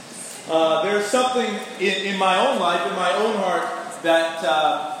There's something in my own life, in my own heart, that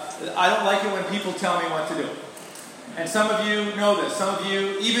I don't like it when people tell me what to do. And some of you know this. Some of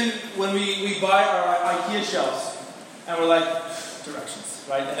you, even when we buy our IKEA shelves, and we're like, directions,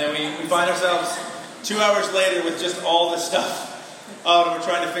 right? And then we find ourselves 2 hours later with just all this stuff. And we're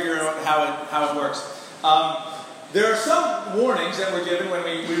trying to figure out how it works. There are some warnings that we're given when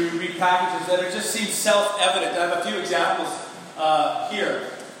we read packages that just seem self-evident. I have a few examples here.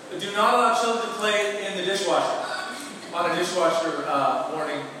 Do not allow children to play in the dishwasher. On a dishwasher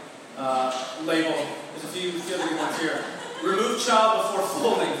warning label, there's a few good ones here. Remove child before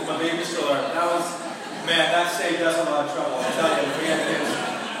folding from a baby stroller. That saved us a lot of trouble. I'll tell you, we had kids.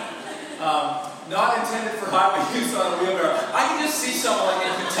 Not intended for highway use on a wheelbarrow. I can just see someone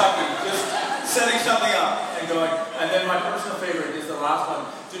in Kentucky just setting something up and going. And then my personal favorite is the last one.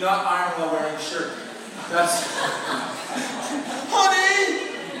 Do not iron while wearing a shirt. That's...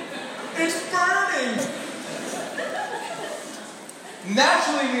 Honey! It's burning!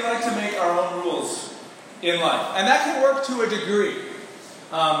 Naturally, we like to make our own rules in life. And that can work to a degree.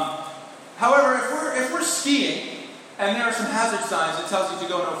 However, if we're skiing, and there are some hazard signs that tells you to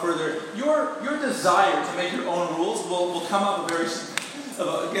go no further, your desire to make your own rules will come up against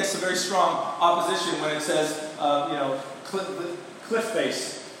a very strong opposition when it says, cliff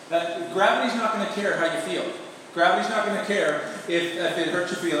face. That gravity's not going to care how you feel. Gravity's not going to care if it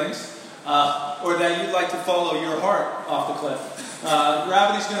hurts your feelings, or that you'd like to follow your heart off the cliff.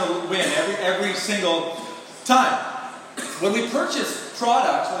 Gravity's going to win every single time. When we purchase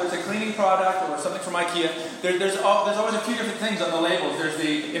products, whether it's a cleaning product or something from IKEA, there's always a few different things on the labels. There's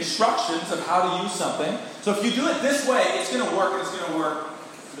the instructions of how to use something. So if you do it this way, it's going to work, and it's going to work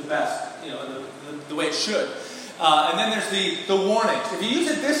the best, the way it should. And then there's the warnings. If you use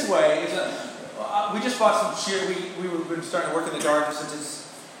it this way, we just bought some shears. We've been starting to work in the garden since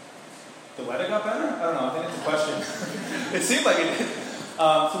the weather got better? I don't know. I think it's a question. It seemed like it did.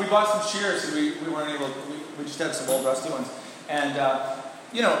 So we bought some shears, and we weren't able. We just had some old rusty ones. And,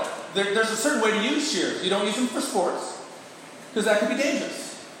 there's a certain way to use shears. You don't use them for sports, because that can be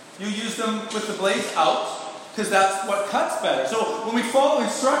dangerous. You use them with the blades out, because that's what cuts better. So when we follow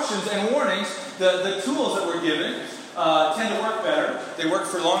instructions and warnings, the tools that we're given tend to work better. They work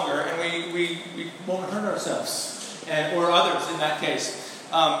for longer, and we won't hurt ourselves, or others in that case.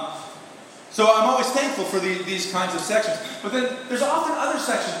 So I'm always thankful for these kinds of sections. But then there's often other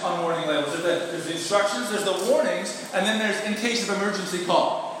sections on warning labels. There's the instructions, there's the warnings, and then there's in case of emergency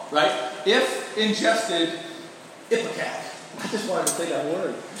call, right? If ingested, Ipecac. I just wanted to say that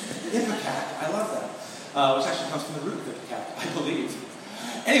word. Ipecac. I love that. Which actually comes from the root of Ipecac, I believe.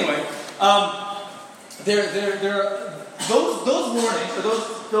 Anyway, there are those warnings, or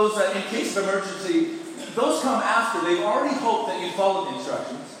those in case of emergency, those come after they've already hoped that you followed the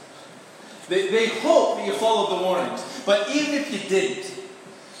instructions. They hope that you followed the warnings. But even if you didn't,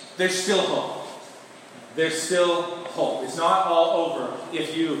 there's still hope. There's still hope. It's not all over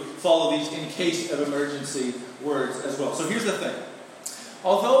if you follow these in case of emergency words as well. So here's the thing.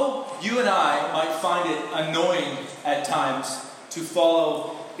 Although you and I might find it annoying at times to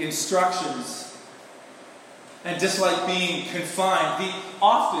follow instructions and dislike being confined,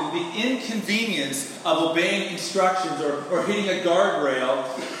 often the inconvenience of obeying instructions or hitting a guardrail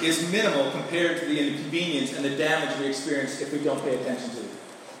is minimal compared to the inconvenience and the damage we experience if we don't pay attention to it.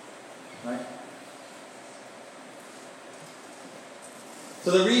 Right?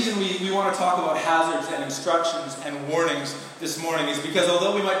 So the reason we want to talk about hazards and instructions and warnings this morning is because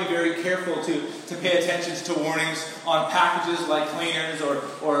although we might be very careful to pay attention to warnings on packages like cleaners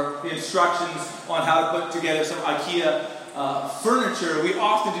or the instructions on how to put together some IKEA furniture, we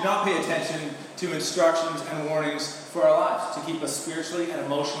often do not pay attention to instructions and warnings for our lives to keep us spiritually and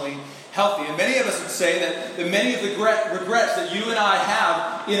emotionally healthy. And many of us would say that many of the regrets that you and I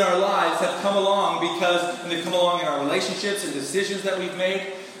have in our lives have come along and they've come along in our relationships and decisions that we've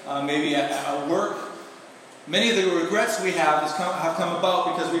made, maybe at work. Many of the regrets we have come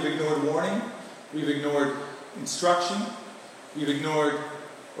about because we've ignored warning, we've ignored instruction, we've ignored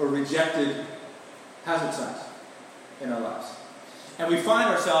or rejected hazard signs in our lives. And we find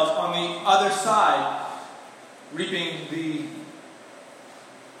ourselves on the other side reaping the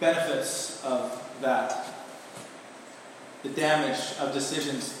benefits of that, the damage of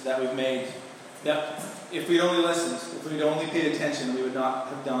decisions that we've made, that if we'd only listened, if we'd only paid attention, we would not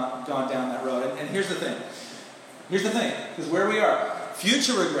have gone down that road. And here's the thing, because where we are,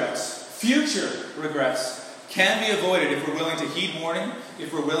 future regrets can be avoided if we're willing to heed warning,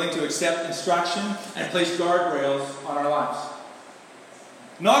 if we're willing to accept instruction and place guardrails on our lives.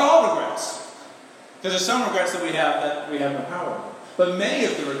 Not all regrets, because there's some regrets that we have no power over. But many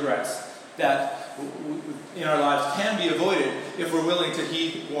of the regrets that in our lives can be avoided if we're willing to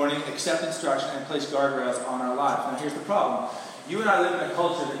heed warning, accept instruction, and place guardrails on our lives. Now here's the problem. You and I live in a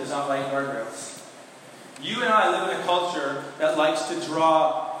culture that does not like guardrails. You and I live in a culture that likes to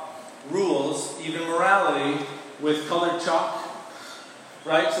draw rules, even morality, with colored chalk.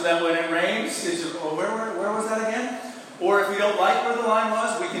 Right? So that when it rains, it's just, oh, where was that again? Or if we don't like where the line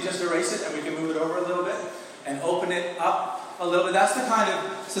was, we can just erase it and we can move it over a little bit and open it up a little bit. That's the kind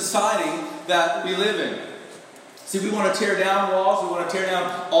of society that we live in. See, we want to tear down walls, we want to tear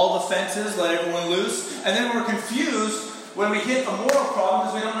down all the fences, let everyone loose, and then we're confused when we hit a moral problem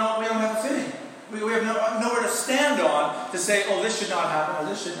because we don't have a fitting. We have nowhere to stand on to say, oh, this should not happen or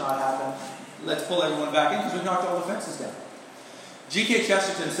this should not happen. Let's pull everyone back in because we've knocked all the fences down. G.K.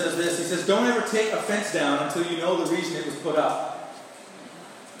 Chesterton says this. He says, don't ever take a fence down until you know the reason it was put up.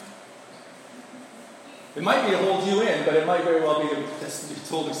 It might be to hold you in, but it might very well be to be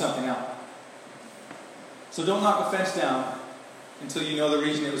holding something out. So don't knock a fence down until you know the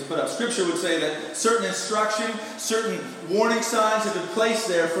reason it was put up. Scripture would say that certain instruction, certain warning signs have been placed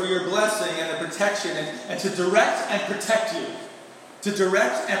there for your blessing and the protection and to direct and protect you. To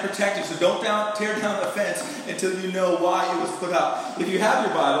direct and protect you. So don't tear down the fence until you know why it was put up. If you have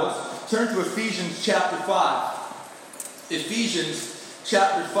your Bibles, turn to Ephesians chapter 5. Ephesians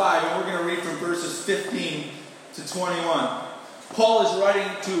chapter 5, and we're going to read from verses 15 to 21. Paul is writing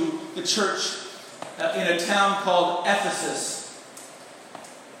to the church in a town called Ephesus.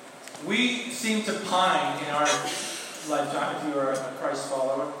 We seem to pine in our lifetime, if you are a Christ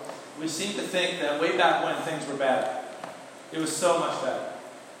follower, we seem to think that way back when things were bad. It was so much better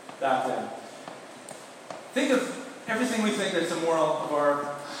back then. Think of everything we think that's immoral of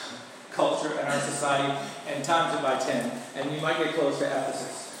our culture and our society and times it by 10, and you might get close to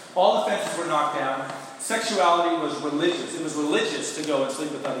Ephesus. All the fences were knocked down. Sexuality was religious. It was religious to go and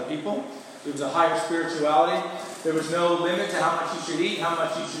sleep with other people. There was a higher spirituality. There was no limit to how much you should eat, how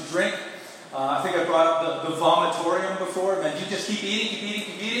much you should drink. I think I brought up the vomitorium before. Man, you just keep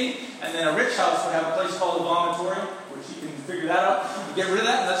eating, and then a rich house would have a place called a vomitorium, which you can figure that out. Get rid of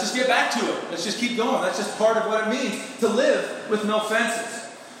that, and let's just get back to it. Let's just keep going. That's just part of what it means to live with no fences.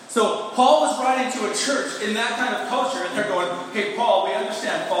 So Paul was writing to a church in that kind of culture, and they're going, okay, Paul, we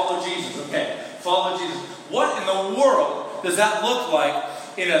understand, follow Jesus. Okay, follow Jesus. What in the world does that look like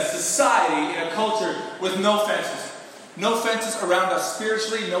in a society, in a culture with no fences? No fences around us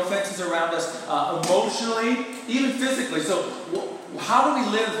spiritually, no fences around us emotionally, even physically. So how do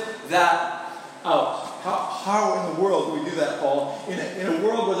we live that out? How in the world do we do that, Paul? In a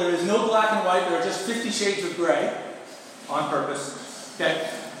world where there is no black and white, there are just 50 shades of gray, on purpose. Okay?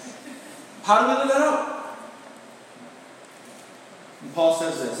 How do we live that out? And Paul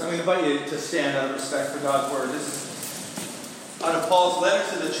says this. I'm going to invite you to stand out of respect for God's word. This is out of Paul's letter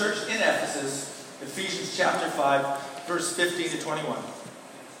to the church in Ephesus, Ephesians chapter 5. Verse 15 to 21.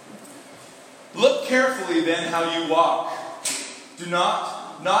 Look carefully then how you walk. Do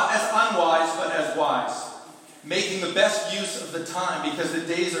not as unwise, but as wise, making the best use of the time, because the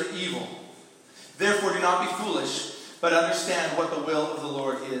days are evil. Therefore do not be foolish, but understand what the will of the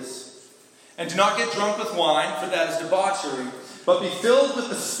Lord is. And do not get drunk with wine, for that is debauchery, but be filled with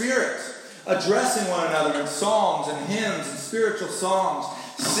the Spirit, addressing one another in psalms and hymns and spiritual songs,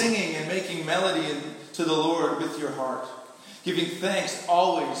 singing and making melody to the Lord with your heart, giving thanks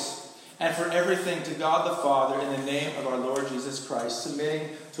always and for everything to God the Father in the name of our Lord Jesus Christ, submitting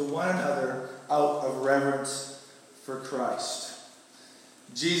to one another out of reverence for Christ.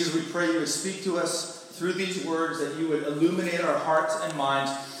 Jesus, we pray you would speak to us through these words, that you would illuminate our hearts and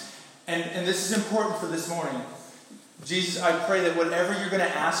minds. And this is important for this morning. Jesus, I pray that whatever you're going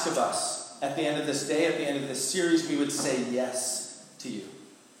to ask of us at the end of this day, at the end of this series, we would say yes to you.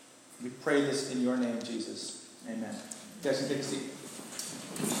 We pray this in your name, Jesus. Amen. You guys can take a seat.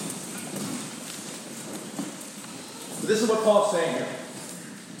 So this is what Paul's saying here.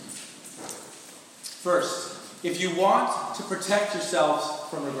 First, if you want to protect yourselves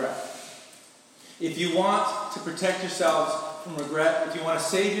from regret, if you want to protect yourselves from regret, if you want to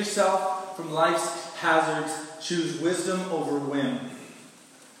save yourself from life's hazards, choose wisdom over whim.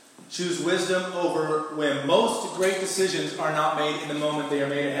 Choose wisdom over whim. Most great decisions are not made in the moment, they are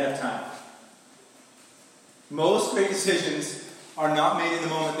made ahead of time. Most great decisions are not made in the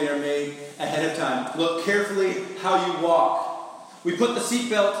moment, they are made ahead of time. Look carefully how you walk. We put the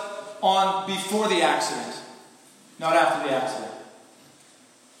seatbelt on before the accident, not after the accident.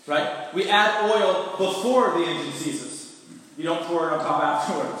 Right? We add oil before the engine seizes. You don't pour it on top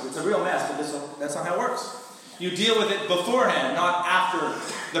afterwards. It's a real mess, but that's not how it works. You deal with it beforehand, not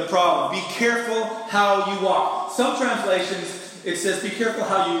after the problem. Be careful how you walk. Some translations it says, be careful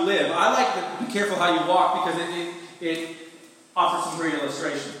how you live. I like the be careful how you walk because it offers some great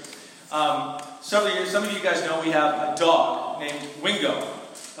illustration. Some of you guys know we have a dog named Wingo,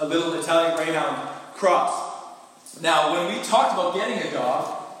 a little Italian Greyhound cross. Now, when we talked about getting a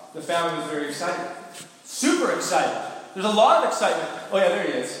dog, the family was very excited. Super excited. There's a lot of excitement. Oh yeah, there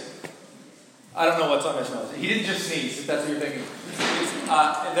he is. I don't know what's on his nose. He didn't just sneeze, if that's what you're thinking.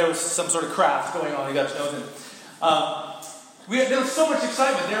 There was some sort of craft going on. He got his nose in. There was so much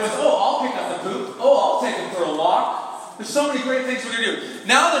excitement. There was, I'll pick up the poop. I'll take him for a walk. There's so many great things we're going to do.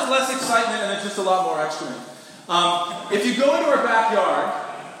 Now there's less excitement and there's just a lot more excrement. If you go into our backyard,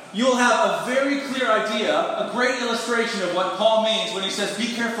 you'll have a very clear idea, a great illustration of what Paul means when he says, be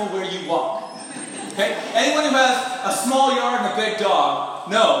careful where you walk. Okay? Anyone who has a small yard and a big dog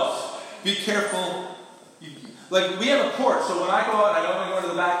knows, be careful. Like, we have a porch, so when I go out and I don't want to go into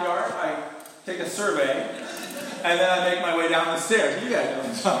the backyard, I take a survey, and then I make my way down the stairs. You guys know what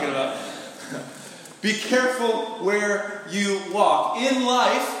I'm talking about. Be careful where you walk. In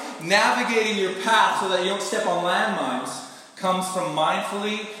life, navigating your path so that you don't step on landmines comes from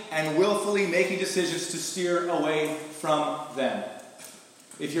mindfully and willfully making decisions to steer away from them.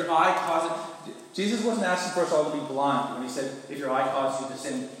 If your eye causes... Jesus wasn't asking for us all to be blind when he said, if your eye causes you to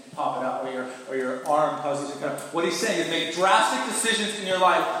sin, pop it up, or your arm causes you to cut up. What he's saying is make drastic decisions in your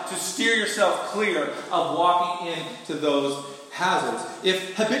life to steer yourself clear of walking into those hazards.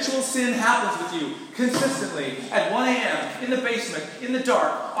 If habitual sin happens with you consistently at 1 a.m., in the basement, in the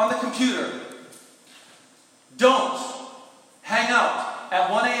dark, on the computer, don't hang out at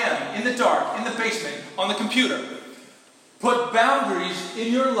 1 a.m., in the dark, in the basement, on the computer. Put boundaries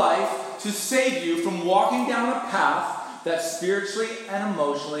in your life to save you from walking down a path that spiritually and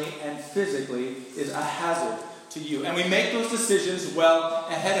emotionally and physically is a hazard to you. And we make those decisions well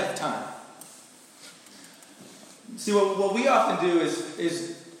ahead of time. See, what we often do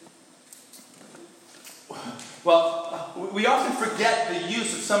we often forget the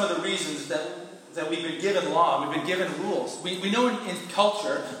use of some of the reasons that we've been given law, we've been given rules. We know in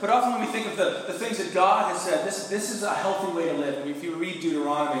culture, but often when we think of the things that God has said, this is a healthy way to live. And if you read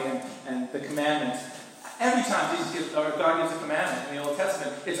Deuteronomy and the commandments, every time God gives a commandment in the Old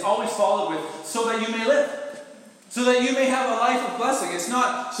Testament, it's always followed with, so that you may live. So that you may have a life of blessing. It's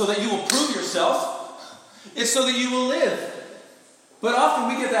not so that you will prove yourself. It's so that you will live. But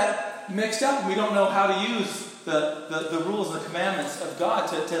often we get that mixed up and we don't know how to use the rules and the commandments of God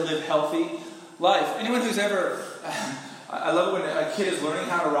to live healthy life. Anyone who's ever... I love it when a kid is learning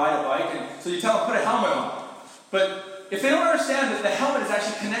how to ride a bike, and so you tell them, put a helmet on. But if they don't understand that the helmet is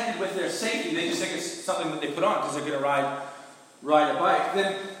actually connected with their safety, they just think it's something that they put on because they're going to ride a bike,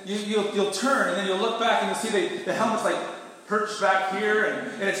 then you'll turn and then you'll look back and you'll see the helmet's like perched back here,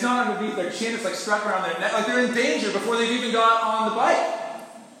 and it's not underneath their chin, it's like strapped around their neck, like they're in danger before they've even got on the bike.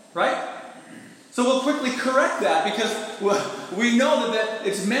 Right? So we'll quickly correct that because we know that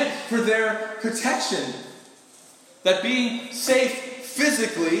it's meant for their protection. That being safe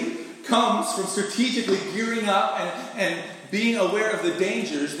physically comes from strategically gearing up and being aware of the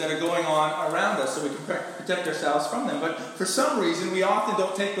dangers that are going on around us so we can protect ourselves from them. But for some reason, we often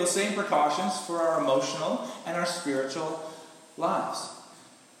don't take those same precautions for our emotional and our spiritual lives.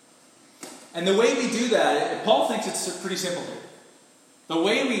 And the way we do that, Paul thinks it's pretty simple here. The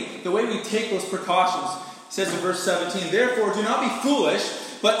way we take those precautions, says in verse 17, therefore do not be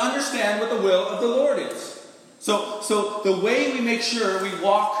foolish, but understand what the will of the Lord is. So the way we make sure we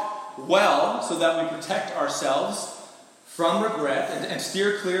walk well, so that we protect ourselves from regret and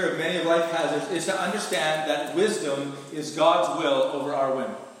steer clear of many of life hazards, is to understand that wisdom is God's will over our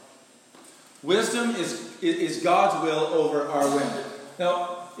whim. Wisdom is God's will over our whim.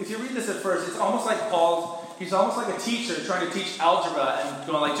 Now, if you read this at first, it's almost like he's almost like a teacher trying to teach algebra and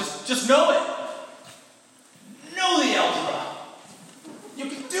going like, just know it. Know the algebra. You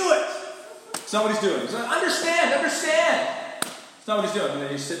can do it. It's not what he's doing. He's like, understand. It's not what he's doing. And then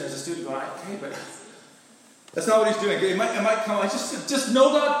you're sitting as a student going, hey, but that's not what he's doing. It might come like, just know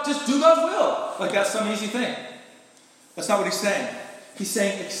God, just do God's will. Like that's some easy thing. That's not what he's saying. He's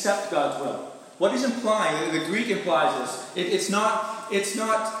saying accept God's will. What he's implying, the Greek implies this. It's not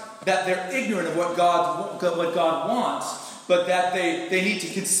that they're ignorant of what God wants, but that they need to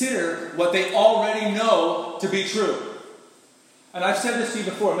consider what they already know to be true. And I've said this to you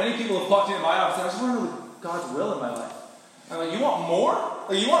before. Many people have walked into my office and I just want to know God's will in my life. I'm like, you want more?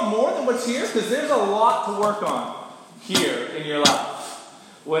 Like, you want more than what's here? Because there's a lot to work on here in your life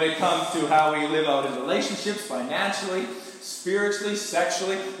when it comes to how we live out in relationships, financially, spiritually,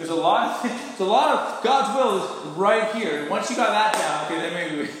 sexually. There's a lot of God's will is right here. And once you got that down, okay, then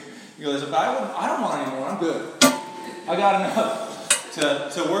maybe you realize, but I don't want any more. I'm good. I got enough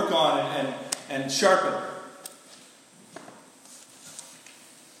to work on and sharpen.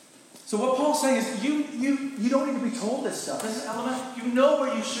 So what Paul's saying is you don't need to be told this stuff. This is element. You know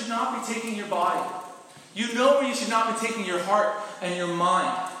where you should not be taking your body. You know where you should not be taking your heart and your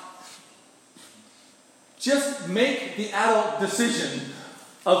mind. Just make the adult decision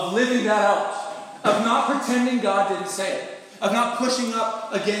of living that out. Of not pretending God didn't say it. Of not pushing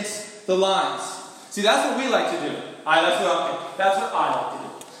up against the lines. See, that's what we like to do. That's what I like to do.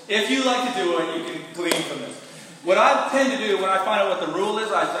 If you like to do it, you can glean from this. What I tend to do when I find out what the rule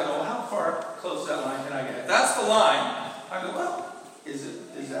is, I go, well, how far close to that line can I get? If that's the line, I go, well, is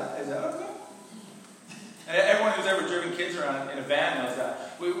that okay? And everyone who's ever driven kids around in a van knows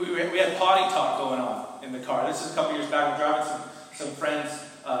that. We had potty talk going on in the car. This is a couple years back. We're driving some friends,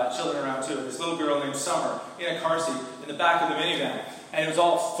 children around too. This little girl named Summer in a car seat in the back of the minivan. And it was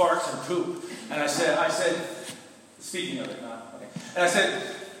all farts and poop. And I said, speaking of it, not okay. And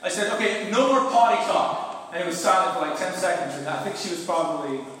I said, okay, no more potty talk. And it was silent for like 10 seconds. And I think she was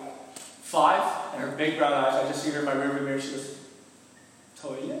probably 5. And her big brown eyes, I just see her in my rearview mirror. She goes,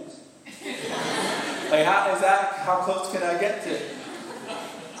 toilet? Like, how close can I get to it?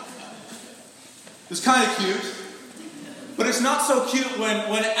 It's kind of cute. But it's not so cute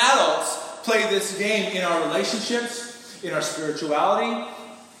when adults play this game in our relationships, in our spirituality,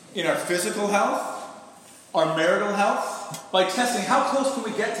 in our physical health, our marital health, by testing how close can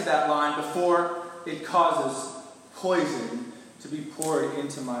we get to that line before it causes poison to be poured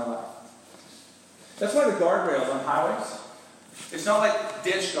into my life. That's why the guardrails on highways, it's not like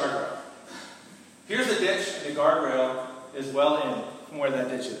ditch guardrail. Here's a ditch, and the guardrail is well in from where that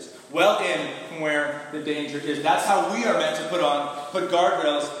ditch is. Well in from where the danger is. That's how we are meant to put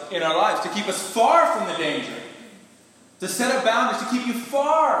guardrails in our lives, to keep us far from the danger. To set up boundaries, to keep you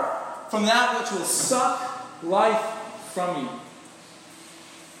far from that which will suck life from you.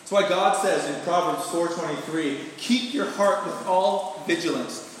 That's why God says in Proverbs 4:23, keep your heart with all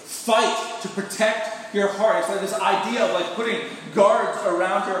vigilance. Fight to protect your heart. It's like this idea of like putting guards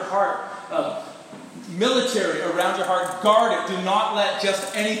around your heart. Military around your heart. Guard it. Do not let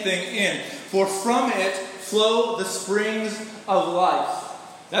just anything in. For from it flow the springs of life.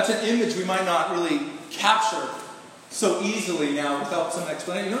 That's an image we might not really capture so easily now without some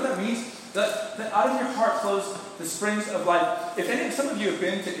explanation. You know what that means? That out of your heart flows the springs of life. If some of you have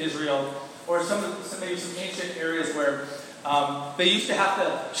been to Israel, or maybe some ancient areas where they used to have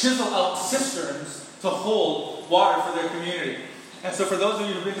to chisel out cisterns to hold water for their community. And so for those of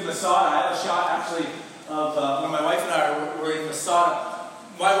you who've been to Masada, I had a shot actually of when my wife and I were in Masada.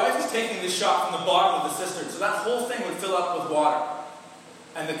 My wife is taking this shot from the bottom of the cistern, so that whole thing would fill up with water.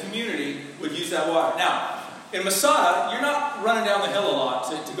 And the community would use that water. Now, in Masada, you're not running down the hill a lot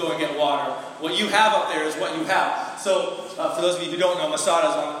to go and get water. What you have up there is what you have. So, for those of you who don't know, Masada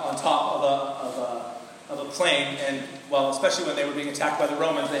is on top of a plain, and, well, especially when they were being attacked by the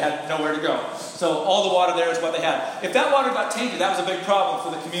Romans, they had nowhere to go. So, all the water there is what they had. If that water got tainted, that was a big problem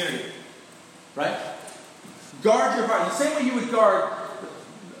for the community. Right? Guard your heart. The same way you would guard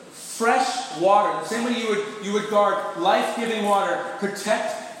fresh water, the same way you would guard life-giving water,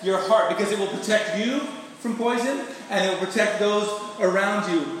 protect your heart, because it will protect you from poison, and it will protect those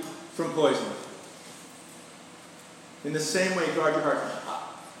around you from poison. In the same way, guard your heart.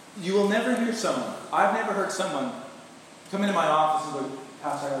 You will never hear someone, I've never heard someone come into my office and go,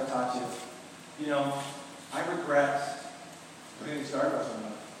 Pastor, I got to talk to you. You know, I regret putting these guardrails on my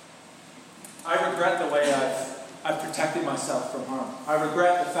life. I regret the way I've protected myself from harm. I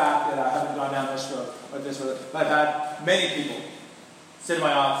regret the fact that I haven't gone down this road or this road. I've had many people sit in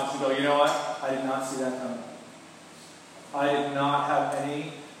my office and go, you know what? I did not see that coming. I did not have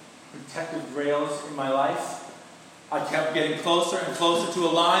any protective rails in my life. I kept getting closer and closer to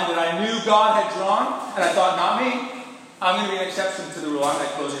a line that I knew God had drawn, and I thought, not me. I'm going to be an exception to the rule. I'm going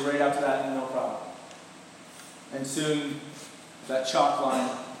to close it right up to that and no problem. And soon, that chalk line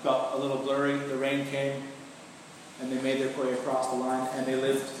got a little blurry. The rain came, and they made their way across the line, and they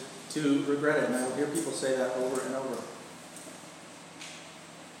lived to regret it. And I will hear people say that over and over.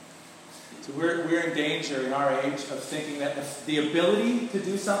 So we're in danger in our age of thinking that the ability to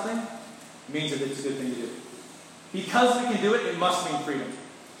do something means that it's a good thing to do. Because we can do it, it must mean freedom.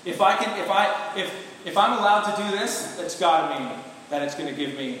 If I'm allowed to do this, that's got to mean that it's going to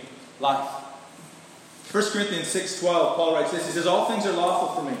give me life. 1 Corinthians 6:12, Paul writes this. He says, all things are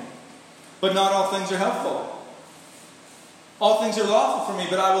lawful for me, but not all things are helpful. All things are lawful for me,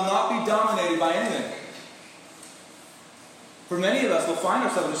 but I will not be dominated by anything. For many of us, we'll find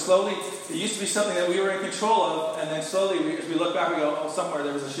ourselves slowly, it used to be something that we were in control of, and then slowly, as we look back, we go, oh, somewhere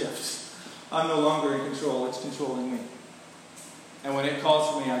there was a shift. I'm no longer in control. It's controlling me. And when it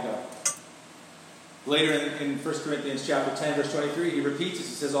calls for me, I go. Later in 1 Corinthians chapter 10, verse 23, he repeats this.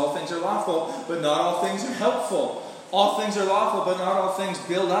 He says, all things are lawful, but not all things are helpful. All things are lawful, but not all things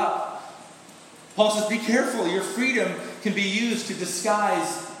build up. Paul says, be careful. Your freedom can be used to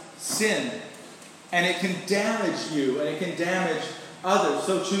disguise sin. And it can damage you, and it can damage others.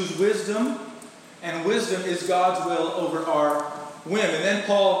 So choose wisdom, and wisdom is God's will over our whim. And then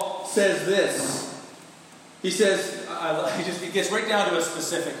Paul says this. He says, he gets right down to a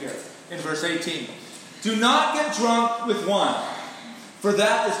specific here in verse 18. Do not get drunk with wine, for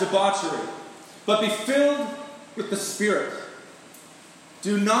that is debauchery, but be filled with the Spirit.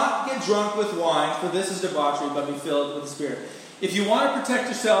 Do not get drunk with wine, for this is debauchery, but be filled with the Spirit. If you want to protect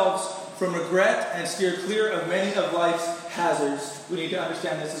yourselves from regret and steer clear of many of life's hazards, we need to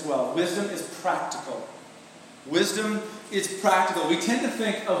understand this as well. Wisdom is practical. Wisdom is practical. We tend to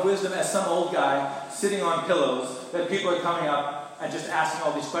think of wisdom as some old guy sitting on pillows that people are coming up and just asking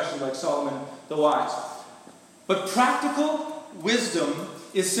all these questions like Solomon the Wise. But practical wisdom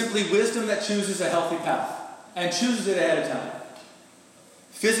is simply wisdom that chooses a healthy path and chooses it ahead of time.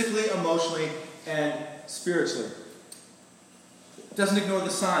 Physically, emotionally, and spiritually. It doesn't ignore the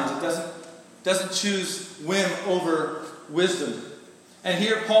signs. It doesn't choose whim over wisdom. And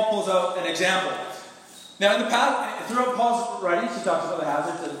here Paul pulls out an example. Now, in the past, throughout Paul's writings, he talks about the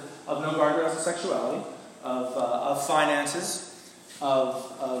hazards of no guardrails of sexuality, of finances,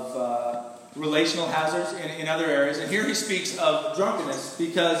 of relational hazards in other areas. And here he speaks of drunkenness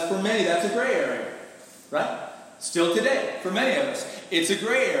because for many that's a gray area, right? Still today, for many of us, it's a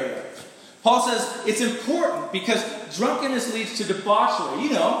gray area. Paul says it's important because drunkenness leads to debauchery.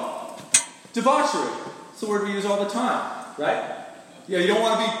 You know, debauchery. It's a word we use all the time, right? Yeah, you don't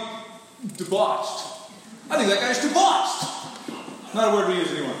want to be debauched. I think that guy's debauched. Not a word we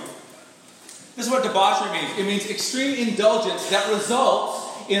use anymore. This is what debauchery means. It means extreme indulgence that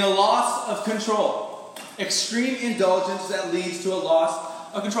results in a loss of control. Extreme indulgence that leads to a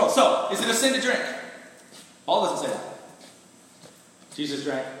loss of control. So, is it a sin to drink? Paul doesn't say that. Jesus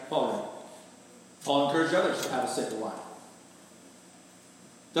drank, Paul drank. Paul encouraged others to have a sip of wine.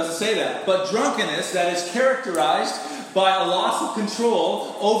 Doesn't say that. But drunkenness that is characterized by a loss of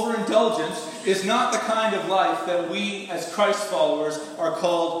control, overindulgence, is not the kind of life that we as Christ followers are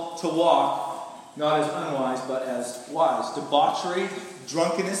called to walk, not as unwise, but as wise. Debauchery,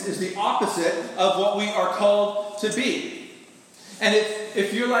 drunkenness is the opposite of what we are called to be. And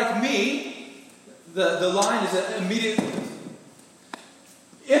if you're like me, the line is immediately,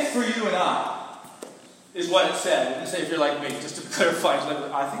 if for you and I, is what it said. It didn't say if you're like me, just to clarify.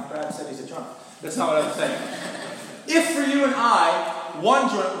 I think Brad said he's a drunk. That's not what I'm saying. If for you and I,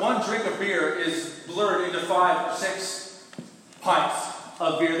 one drink of beer is blurred into 5 or 6 pints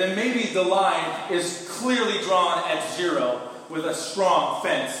of beer, then maybe the line is clearly drawn at 0 with a strong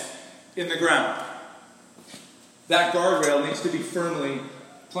fence in the ground. That guardrail needs to be firmly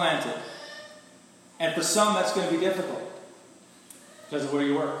planted. And for some, that's going to be difficult because of where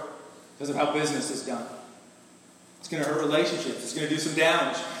you work, because of how business is done. It's going to hurt relationships. It's going to do some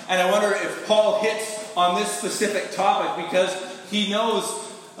damage. And I wonder if Paul hits on this specific topic because he knows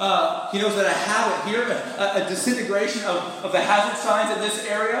that a habit here, a disintegration of the hazard signs in this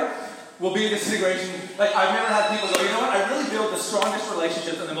area will be a disintegration. Like, I've never had people go, you know what, I really build the strongest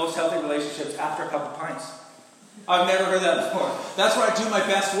relationships and the most healthy relationships after a couple pints. I've never heard that before. That's where I do my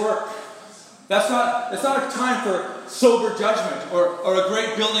best work. It's not a time for sober judgment or a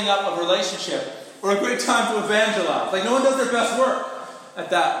great building up of relationship or a great time to evangelize. Like, no one does their best work at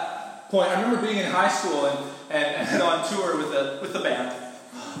that point. I remember being in high school and on tour with the band.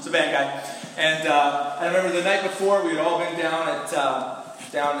 It's a band guy. And I remember the night before we had all been down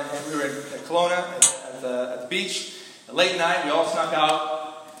and we were in Kelowna at the beach. Late night, we all snuck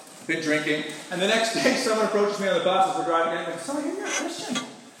out, been drinking. And the next day, someone approaches me on the bus as we're driving in. Like, so you're a Christian?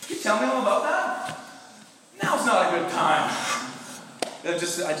 Can you tell me all about that? Now's not a good time.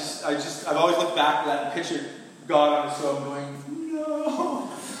 I've always looked back at that and pictured God on his throne going, no.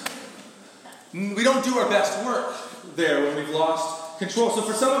 We don't do our best work there when we've lost control. So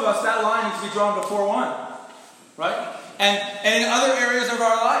for some of us, that line needs to be drawn before one. Right? And in other areas of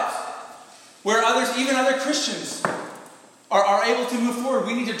our lives, where others, even other Christians, are able to move forward,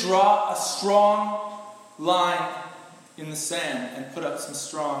 we need to draw a strong line in the sand and put up some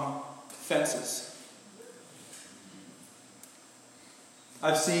strong fences.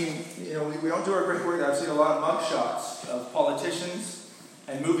 I've seen, we don't do our great work. I've seen a lot of mugshots of politicians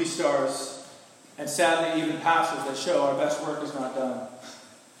and movie stars, and sadly even pastors that show our best work is not done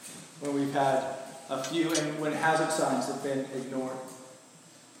when we've had a few and when hazard signs have been ignored.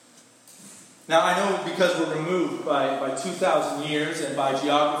 Now, I know because we're removed by 2,000 years and by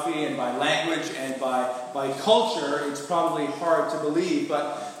geography and by language and by culture, it's probably hard to believe,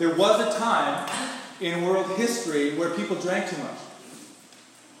 but there was a time in world history where people drank too much.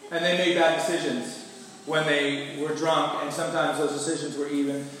 And they made bad decisions when they were drunk, and sometimes those decisions were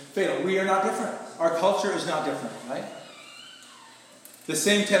even fatal. We are not different. Our culture is not different, right? The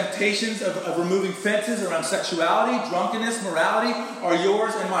same temptations of removing fences around sexuality, drunkenness, morality are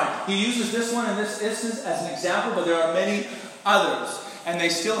yours and mine. He uses this one in this instance as an example, but there are many others. And they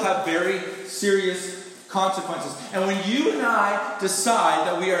still have very serious consequences. And when you and I decide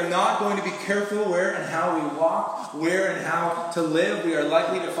that we are not going to be careful where and how we walk, where and how to live, we are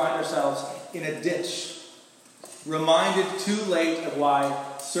likely to find ourselves in a ditch, reminded too late of why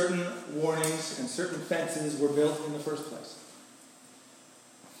certain warnings and certain fences were built in the first place.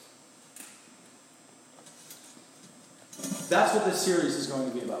 That's what this series is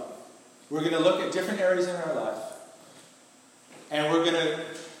going to be about. We're going to look at different areas in our life, and we're going to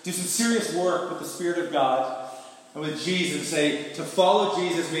do some serious work with the Spirit of God and with Jesus. Say, to follow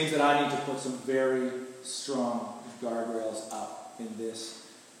Jesus means that I need to put some very strong guardrails up in this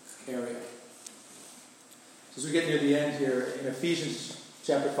area. So as we get near the end here, in Ephesians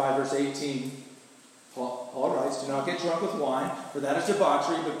chapter 5, verse 18, Paul writes, do not get drunk with wine, for that is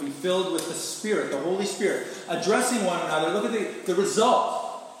debauchery, but be filled with the Spirit, the Holy Spirit, addressing one another. Look at the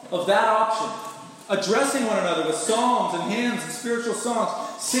result of that option. Addressing one another with psalms and hymns and spiritual songs,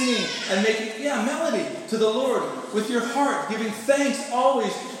 singing and making melody to the Lord with your heart, giving thanks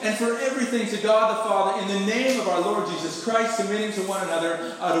always and for everything to God the Father in the name of our Lord Jesus Christ, submitting to one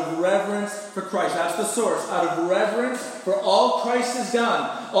another out of reverence for Christ. That's the source. Out of reverence for all Christ has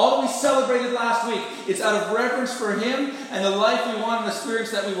done. All that we celebrated last week, it's out of reverence for Him and the life we want in the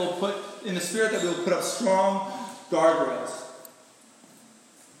Spirit that we will put up strong guardrails.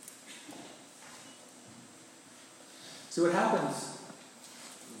 So what happens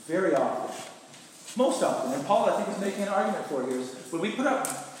very often, most often, and Paul I think is making an argument for here, is when we put up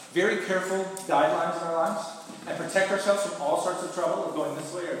very careful guidelines in our lives and protect ourselves from all sorts of trouble of going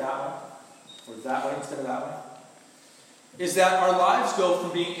this way or that way instead of that way, is that our lives go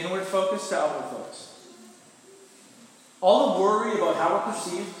from being inward focused to outward focused. All the worry about how we're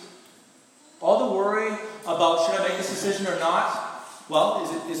perceived, all the worry about should I make this decision or not, well,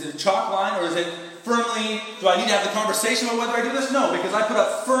 is it a chalk line or is it firmly, do I need to have the conversation about whether I do this? No, because I put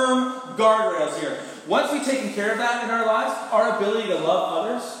up firm guardrails here. Once we've taken care of that in our lives, our ability to love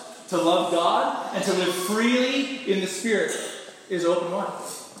others, to love God, and to live freely in the Spirit is open wide.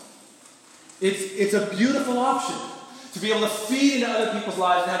 It's a beautiful option to be able to feed into other people's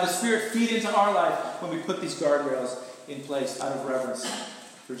lives and have the Spirit feed into our life when we put these guardrails in place out of reverence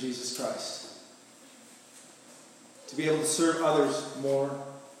for Jesus Christ. To be able to serve others more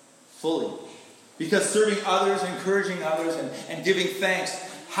fully. Because serving others, encouraging others, and giving thanks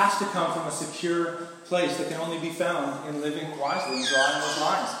has to come from a secure place that can only be found in living wisely and drawing those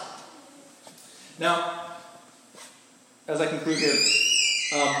lines. Now, as I conclude here,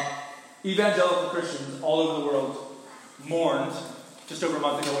 evangelical Christians all over the world mourned just over a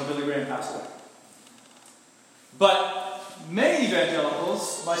month ago when Billy Graham passed away. But many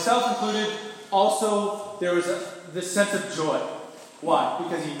evangelicals, myself included, also there was this sense of joy. Why?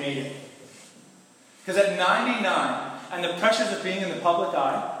 Because he made it. Because at 99, and the pressures of being in the public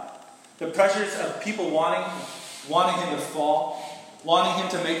eye, the pressures of people wanting him to fall, wanting him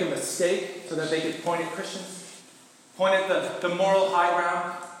to make a mistake so that they could point at Christians, point at the moral high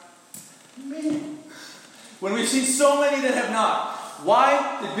ground. Me. When we've seen so many that have not,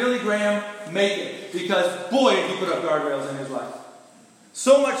 why did Billy Graham make it? Because, boy, did he put up guardrails in his life.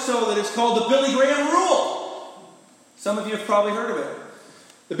 So much so that it's called the Billy Graham Rule. Some of you have probably heard of it.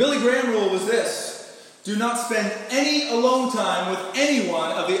 The Billy Graham Rule was this. Do not spend any alone time with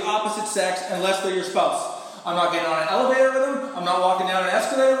anyone of the opposite sex unless they're your spouse. I'm not getting on an elevator with them. I'm not walking down an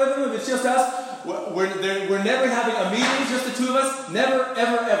escalator with them. If it's just us, we're never having a meeting, just the two of us. Never,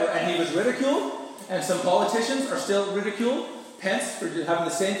 ever, ever. And he was ridiculed. And some politicians are still ridiculed. Pence for having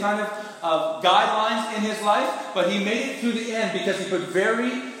the same kind of guidelines in his life. But he made it through the end because he put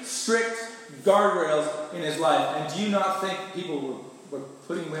very strict guardrails in his life. And do you not think people were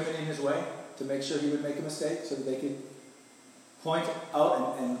putting women in his way to make sure he would make a mistake so that they could point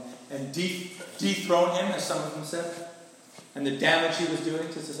out and dethrone him, as some of them said, and the damage he was doing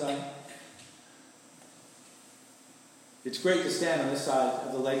to society? It's great to stand on this side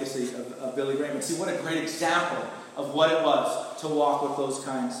of the legacy of Billy Graham and see what a great example of what it was to walk with those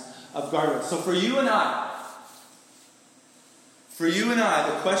kinds of guardrails. So for you and I,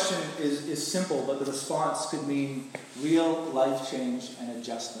 the question is simple, but the response could mean real life change and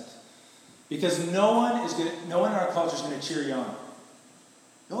adjustment. Because no one in our culture is going to cheer you on.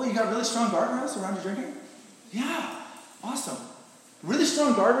 Oh, you got really strong guardrails around your drinking? Yeah, awesome. Really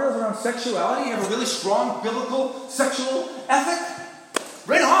strong guardrails around sexuality? You have a really strong biblical sexual ethic?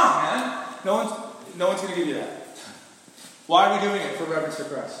 Right on, man. No one's going to give you that. Why are we doing it? For reverence for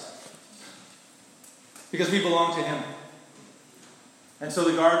Christ. Because we belong to Him. And so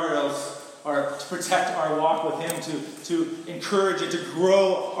the guardrails are to protect our walk with Him, to encourage and to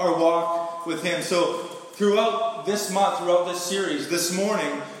grow our walk with Him. So throughout this month, throughout this series, this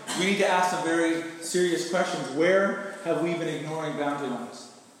morning, we need to ask some very serious questions. Where have we been ignoring boundary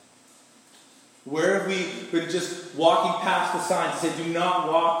lines? Where have we been just walking past the signs that say, do not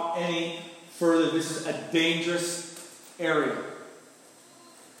walk any further? This is a dangerous area.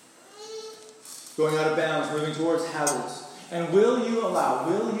 Going out of bounds, moving towards hazards. And will you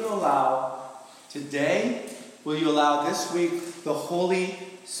allow today, will you allow this week the Holy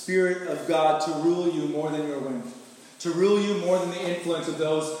Spirit of God to rule you more than your wind? To rule you more than the influence of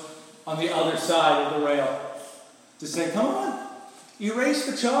those on the other side of the rail? To say, come on, erase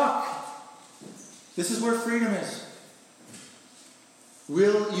the chalk. This is where freedom is.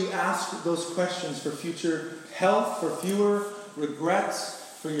 Will you ask those questions for future health, for fewer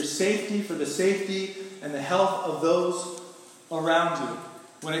regrets, for your safety, for the safety and the health of those around you?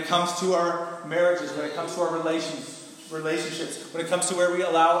 When it comes to our marriages, when it comes to our relationships, when it comes to where we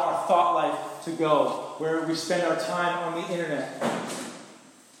allow our thought life to go, where we spend our time on the internet,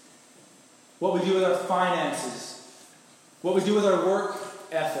 what we do with our finances, what we do with our work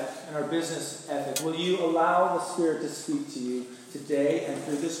ethic and our business ethic. Will you allow the Spirit to speak to you today and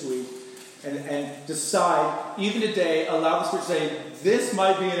through this week and decide, even today, allow the Spirit to say, this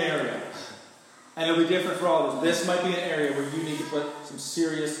might be an area, and it'll be different for all of us. This might be an area where you need to put some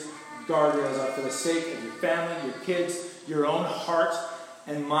serious guardrails up for the sake of your family, your kids, your own heart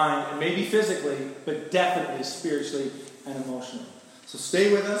and mind, and maybe physically, but definitely spiritually and emotionally. So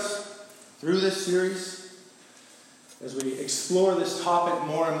stay with us through this series as we explore this topic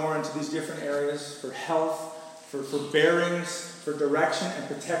more and more into these different areas for health, for bearings, for direction and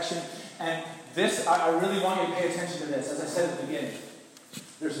protection. And this, I really want you to pay attention to this. As I said at the beginning,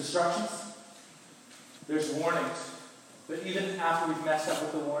 there's instructions, there's warnings, but even after we've messed up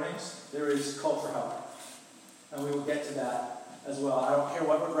with the warnings, there is call for help. And we will get to that as well. I don't care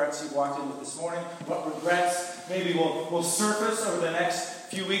what regrets you walked in with this morning, what regrets maybe will surface over the next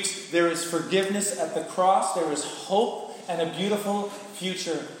few weeks. There is forgiveness at the cross. There is hope and a beautiful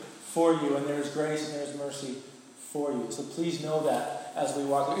future for you. And there is grace and there is mercy for you. So please know that as we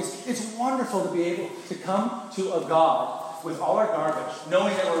walk through. It's wonderful to be able to come to a God with all our garbage,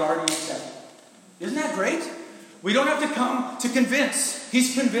 knowing that we're already accepted. Isn't that great? We don't have to come to convince.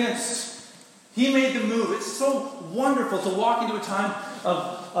 He's convinced. He made the move. It's so wonderful to walk into a time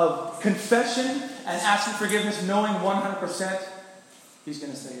of confession and asking forgiveness, knowing 100% He's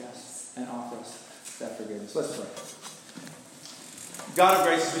going to say yes and offer us that forgiveness. Let's pray. God of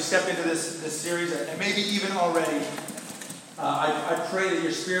grace, as we step into this series, and maybe even already, I pray that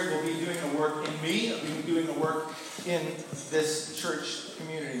your Spirit will be doing a work in me, will be doing a work in this church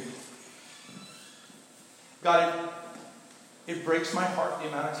community. God, it breaks my heart the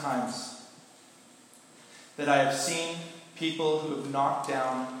amount of times that I have seen people who have knocked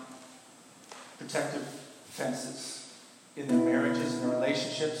down protective fences in their marriages, in their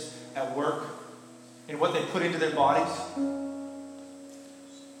relationships, at work, in what they put into their bodies,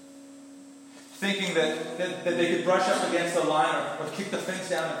 thinking that they could brush up against the line or kick the fence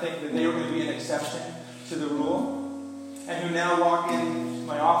down and think that they were going to be an exception to the rule, and who now walk in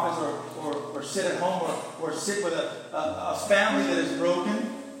my office or sit at home or sit with a family that is broken.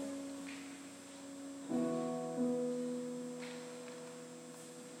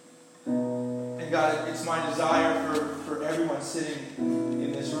 And God, it's my desire for everyone sitting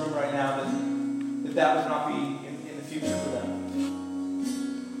in this room right now that would not be in the future for them.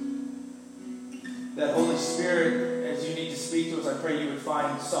 That Holy Spirit, as you need to speak to us, I pray you would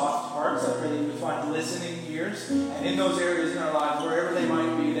find soft hearts. I pray that you would find listening ears. And in those areas in our lives, wherever they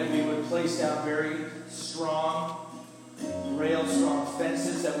might be, that we would place down very strong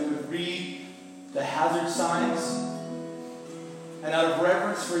fences, that we would read the hazard signs. And out of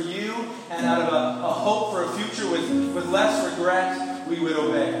reverence for you, and out of a hope for a future with less regret, we would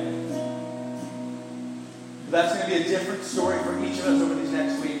obey. That's going to be a different story for each of us over these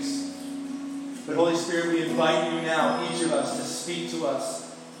next weeks. But Holy Spirit, we invite you now, each of us, to speak to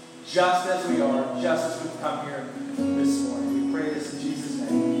us just as we are, just as we've come here this morning. We pray this in Jesus' name.